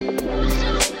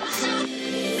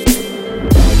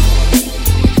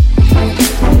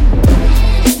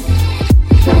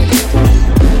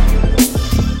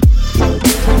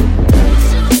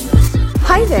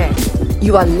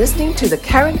You are listening to the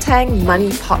Karen Tang Money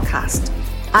Podcast.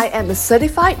 I am a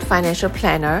certified financial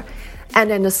planner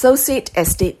and an associate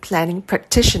estate planning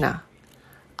practitioner.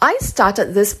 I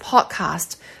started this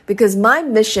podcast because my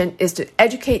mission is to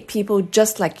educate people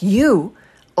just like you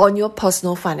on your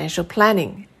personal financial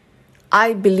planning.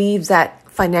 I believe that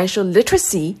financial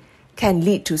literacy can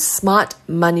lead to smart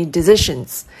money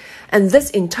decisions, and this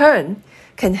in turn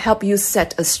can help you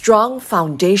set a strong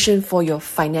foundation for your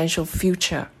financial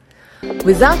future.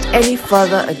 Without any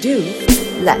further ado,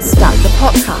 let's start the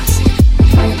podcast.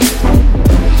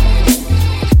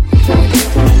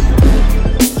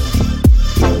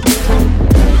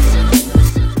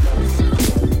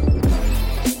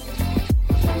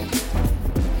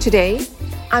 Today,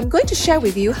 I'm going to share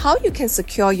with you how you can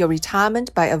secure your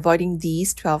retirement by avoiding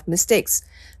these 12 mistakes.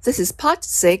 This is part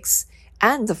 6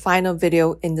 and the final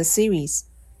video in the series.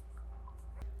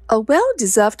 A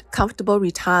well-deserved, comfortable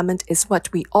retirement is what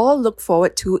we all look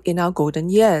forward to in our golden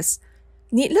years.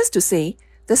 Needless to say,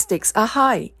 the stakes are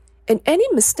high, and any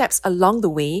missteps along the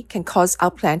way can cause our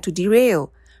plan to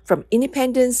derail, from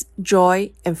independence,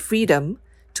 joy, and freedom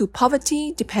to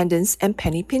poverty, dependence, and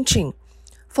penny pinching.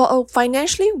 For a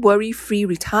financially worry-free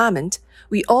retirement,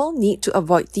 we all need to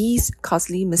avoid these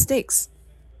costly mistakes.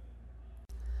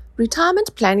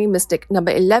 Retirement planning mistake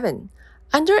number 11.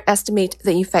 Underestimate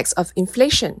the effects of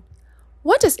inflation.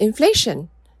 What is inflation?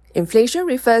 Inflation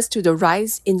refers to the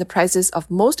rise in the prices of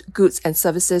most goods and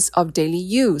services of daily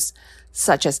use,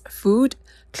 such as food,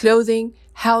 clothing,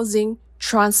 housing,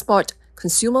 transport,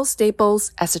 consumer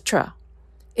staples, etc.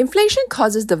 Inflation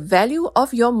causes the value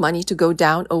of your money to go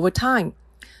down over time,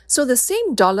 so the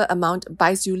same dollar amount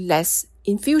buys you less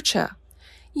in future.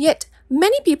 Yet,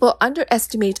 many people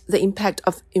underestimate the impact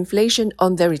of inflation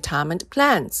on their retirement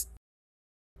plans.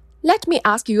 Let me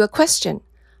ask you a question.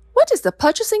 What is the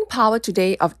purchasing power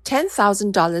today of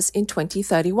 $10,000 in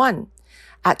 2031?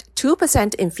 At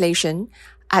 2% inflation,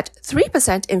 at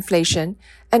 3% inflation,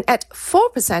 and at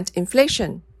 4%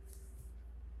 inflation?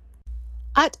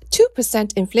 At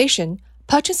 2% inflation,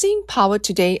 purchasing power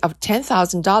today of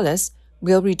 $10,000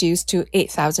 will reduce to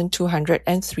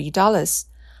 $8,203.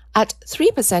 At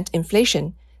 3%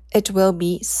 inflation, it will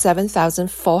be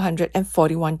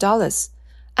 $7,441.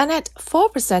 And at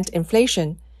 4%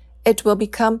 inflation, it will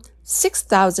become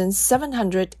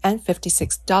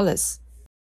 $6,756.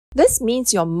 This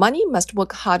means your money must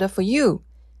work harder for you.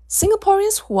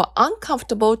 Singaporeans who are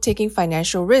uncomfortable taking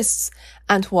financial risks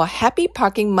and who are happy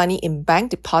parking money in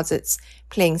bank deposits,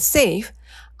 playing safe,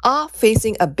 are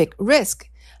facing a big risk,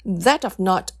 that of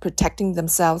not protecting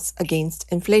themselves against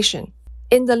inflation.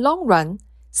 In the long run,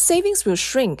 savings will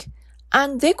shrink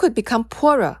and they could become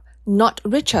poorer, not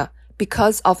richer,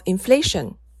 because of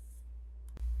inflation.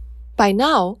 By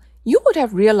now, you would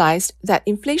have realized that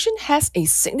inflation has a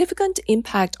significant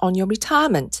impact on your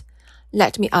retirement.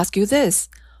 Let me ask you this.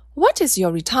 What is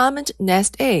your retirement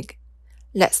nest egg?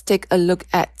 Let's take a look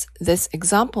at this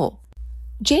example.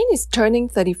 Jane is turning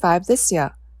 35 this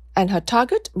year, and her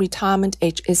target retirement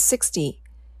age is 60.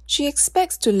 She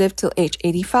expects to live till age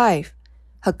 85.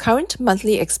 Her current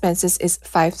monthly expenses is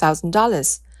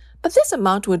 $5,000, but this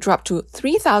amount will drop to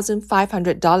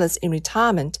 $3,500 in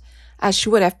retirement as she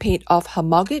would have paid off her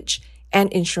mortgage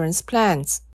and insurance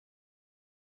plans.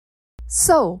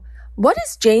 So, what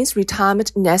is Jane's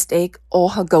retirement nest egg or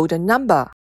her golden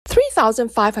number?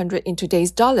 $3,500 in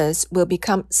today's dollars will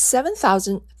become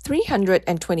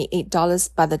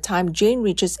 $7,328 by the time Jane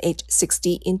reaches age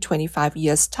 60 in 25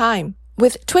 years' time.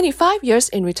 With 25 years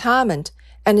in retirement,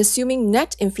 and assuming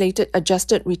net inflated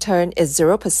adjusted return is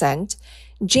 0%,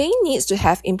 Jane needs to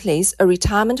have in place a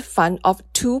retirement fund of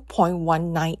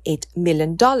 $2.198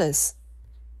 million.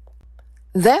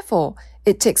 Therefore,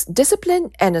 it takes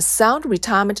discipline and a sound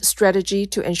retirement strategy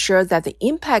to ensure that the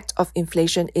impact of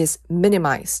inflation is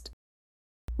minimized.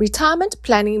 Retirement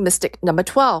planning mistake number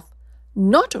 12.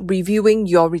 Not reviewing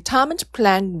your retirement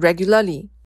plan regularly.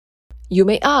 You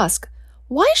may ask,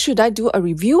 why should I do a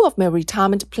review of my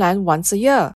retirement plan once a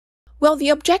year? Well, the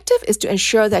objective is to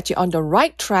ensure that you're on the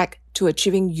right track to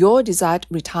achieving your desired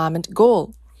retirement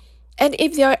goal. And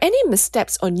if there are any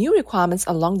missteps or new requirements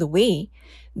along the way,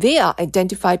 they are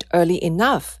identified early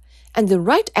enough, and the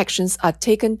right actions are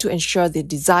taken to ensure the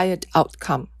desired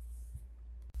outcome.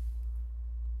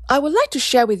 I would like to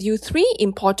share with you 3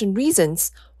 important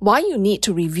reasons why you need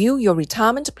to review your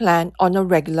retirement plan on a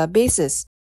regular basis.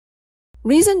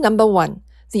 Reason number 1.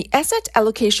 The asset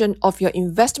allocation of your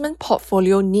investment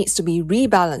portfolio needs to be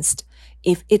rebalanced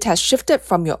if it has shifted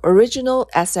from your original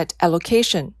asset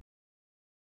allocation.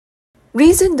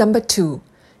 Reason number 2.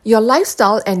 Your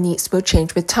lifestyle and needs will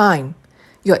change with time.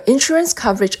 Your insurance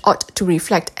coverage ought to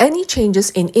reflect any changes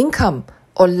in income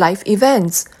or life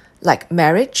events like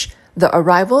marriage, the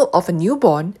arrival of a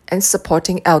newborn, and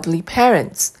supporting elderly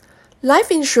parents.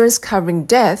 Life insurance covering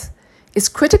death is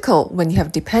critical when you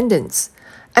have dependents,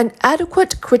 and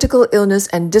adequate critical illness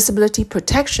and disability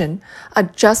protection are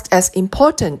just as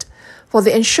important, for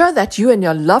they ensure that you and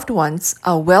your loved ones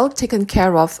are well taken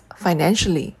care of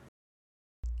financially.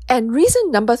 And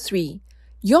reason number 3,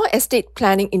 your estate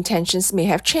planning intentions may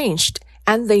have changed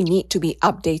and they need to be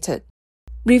updated.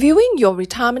 Reviewing your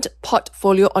retirement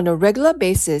portfolio on a regular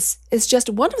basis is just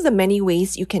one of the many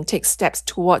ways you can take steps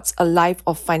towards a life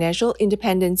of financial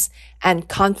independence and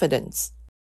confidence.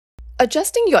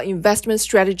 Adjusting your investment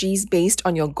strategies based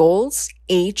on your goals,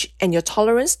 age, and your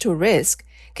tolerance to risk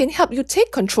can help you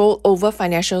take control over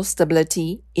financial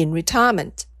stability in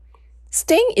retirement.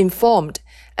 Staying informed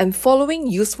and following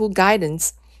useful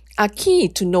guidance are key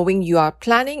to knowing you are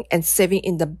planning and saving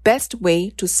in the best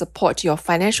way to support your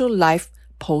financial life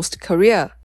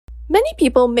post-career. Many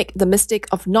people make the mistake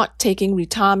of not taking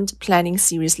retirement planning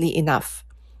seriously enough.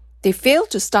 They fail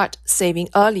to start saving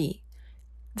early.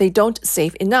 They don't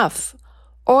save enough,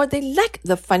 or they lack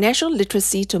the financial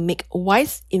literacy to make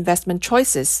wise investment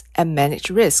choices and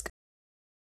manage risk.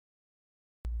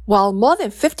 While more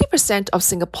than 50% of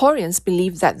Singaporeans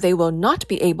believe that they will not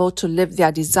be able to live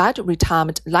their desired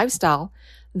retirement lifestyle,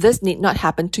 this need not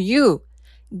happen to you.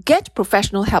 Get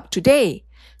professional help today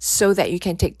so that you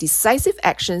can take decisive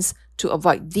actions to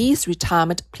avoid these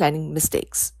retirement planning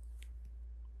mistakes.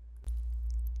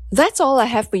 That's all I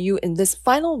have for you in this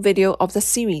final video of the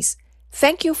series.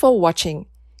 Thank you for watching.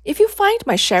 If you find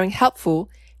my sharing helpful,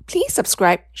 please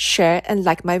subscribe, share, and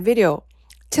like my video.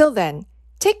 Till then,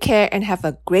 take care and have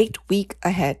a great week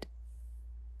ahead.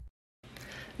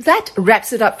 That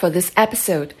wraps it up for this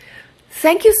episode.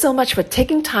 Thank you so much for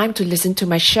taking time to listen to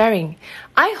my sharing.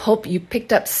 I hope you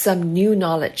picked up some new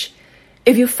knowledge.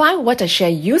 If you find what I share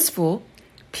useful,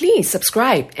 please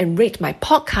subscribe and rate my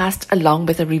podcast along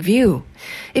with a review.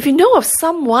 If you know of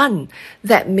someone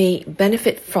that may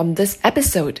benefit from this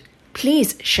episode,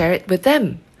 please share it with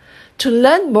them. To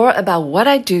learn more about what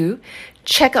I do,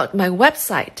 check out my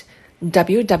website,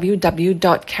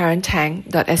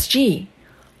 www.karentang.sg.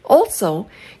 Also,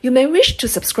 you may wish to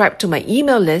subscribe to my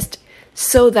email list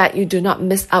so that you do not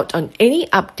miss out on any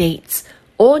updates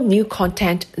or new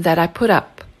content that I put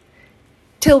up.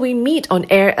 Till we meet on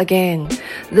air again,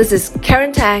 this is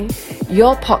Karen Tang,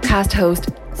 your podcast host,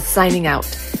 signing out.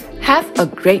 Have a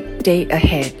great day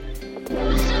ahead.